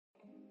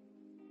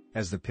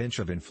as the pinch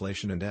of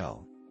inflation and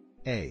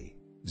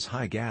L.A.'s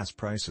high gas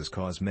prices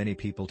cause many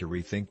people to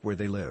rethink where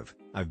they live.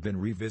 I've been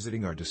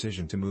revisiting our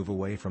decision to move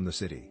away from the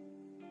city.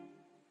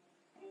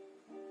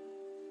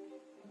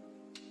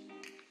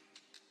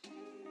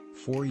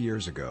 4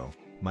 years ago,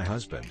 my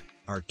husband,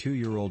 our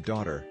 2-year-old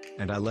daughter,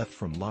 and I left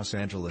from Los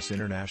Angeles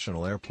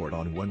International Airport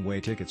on one-way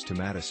tickets to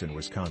Madison,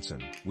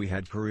 Wisconsin. We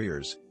had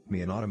careers,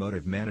 me an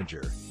automotive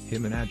manager,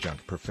 him an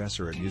adjunct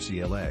professor at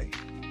UCLA.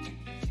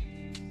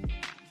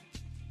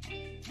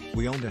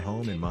 We owned a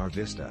home in Mar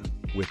Vista,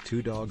 with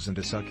 2 dogs and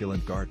a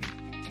succulent garden.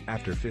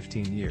 After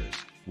 15 years,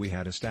 we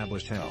had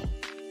established hell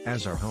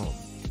as our home.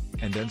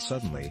 And then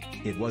suddenly,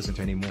 it wasn't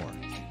anymore.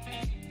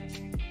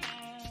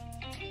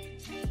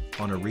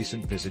 On a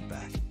recent visit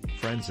back,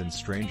 friends and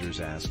strangers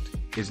asked,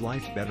 "Is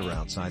life better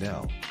outside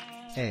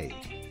L.A.?"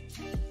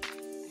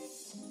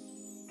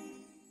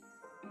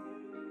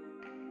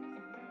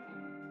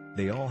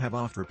 They all have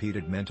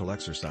oft-repeated mental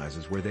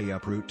exercises where they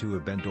uproot to a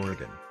Bend,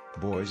 Oregon,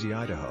 Boise,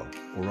 Idaho,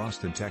 or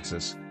Austin,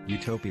 Texas,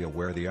 utopia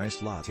where the iced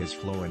lattes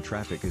flow and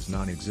traffic is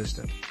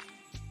non-existent.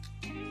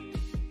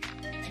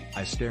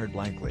 I stared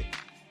blankly.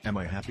 Am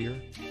I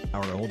happier?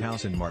 Our old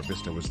house in Mar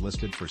Vista was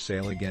listed for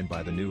sale again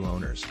by the new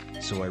owners,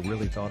 so I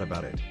really thought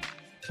about it.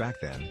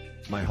 Back then,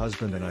 my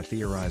husband and I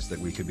theorized that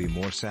we could be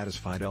more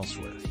satisfied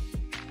elsewhere.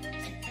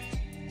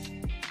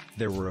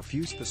 There were a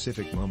few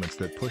specific moments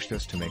that pushed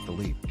us to make the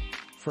leap.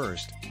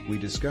 First, we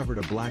discovered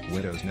a black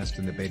widow's nest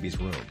in the baby's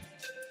room.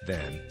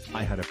 Then,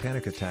 I had a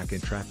panic attack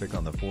in traffic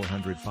on the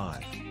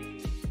 405.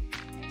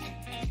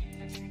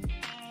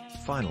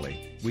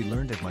 Finally, we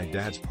learned of my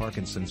dad's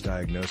Parkinson's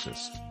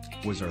diagnosis.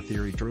 Was our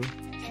theory true?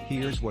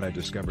 Here's what I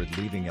discovered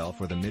leaving L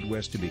for the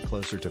Midwest to be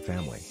closer to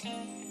family.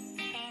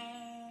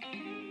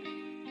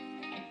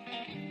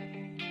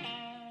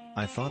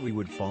 I thought we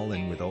would fall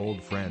in with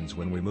old friends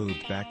when we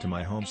moved back to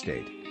my home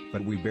state,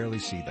 but we barely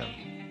see them.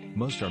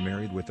 Most are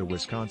married with the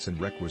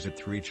Wisconsin-requisite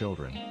 3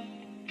 children.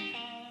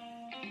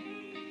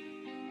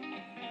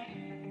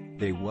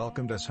 They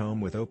welcomed us home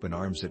with open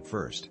arms at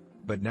first,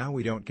 but now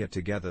we don't get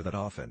together that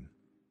often.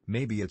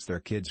 Maybe it's their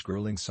kids'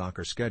 grueling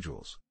soccer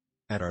schedules.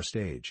 At our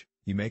stage,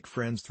 you make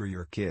friends through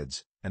your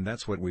kids, and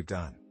that's what we've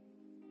done.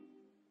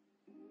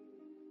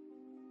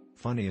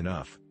 Funny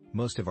enough,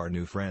 most of our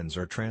new friends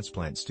are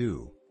transplants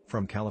too,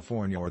 from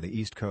California or the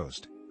East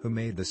Coast, who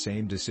made the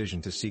same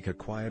decision to seek a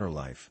quieter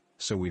life,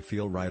 so we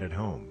feel right at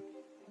home.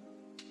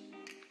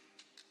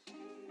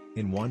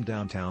 In one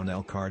downtown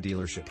L car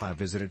dealership I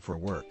visited for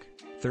work,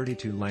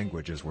 32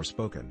 languages were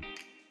spoken.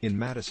 In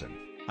Madison,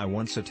 I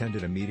once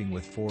attended a meeting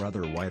with 4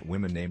 other white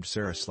women named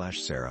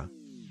Sara.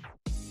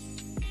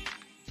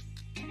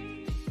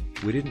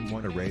 We didn't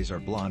want to raise our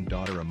blonde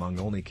daughter among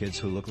only kids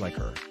who look like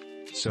her.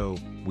 So,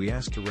 we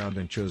asked around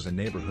and chose a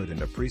neighborhood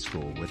and a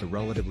preschool with a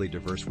relatively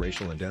diverse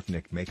racial and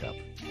ethnic makeup.